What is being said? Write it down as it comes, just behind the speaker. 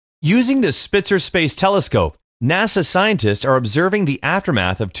Using the Spitzer Space Telescope, NASA scientists are observing the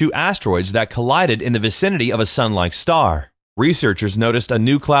aftermath of two asteroids that collided in the vicinity of a Sun-like star. Researchers noticed a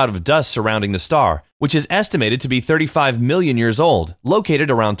new cloud of dust surrounding the star, which is estimated to be 35 million years old, located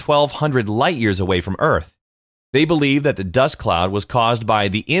around 1,200 light-years away from Earth. They believe that the dust cloud was caused by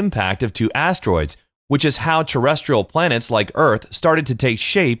the impact of two asteroids, which is how terrestrial planets like Earth started to take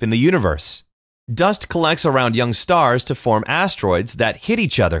shape in the universe. Dust collects around young stars to form asteroids that hit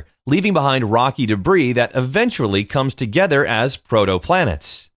each other, leaving behind rocky debris that eventually comes together as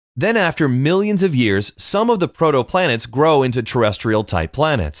protoplanets. Then after millions of years, some of the protoplanets grow into terrestrial-type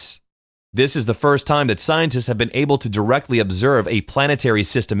planets. This is the first time that scientists have been able to directly observe a planetary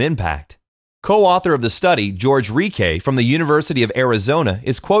system impact. Co-author of the study, George Rike from the University of Arizona,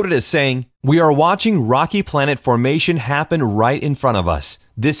 is quoted as saying, "We are watching rocky planet formation happen right in front of us.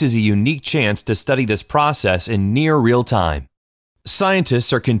 This is a unique chance to study this process in near real time."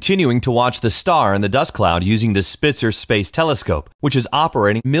 Scientists are continuing to watch the star and the dust cloud using the Spitzer Space Telescope, which is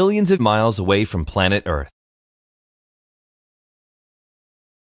operating millions of miles away from planet Earth.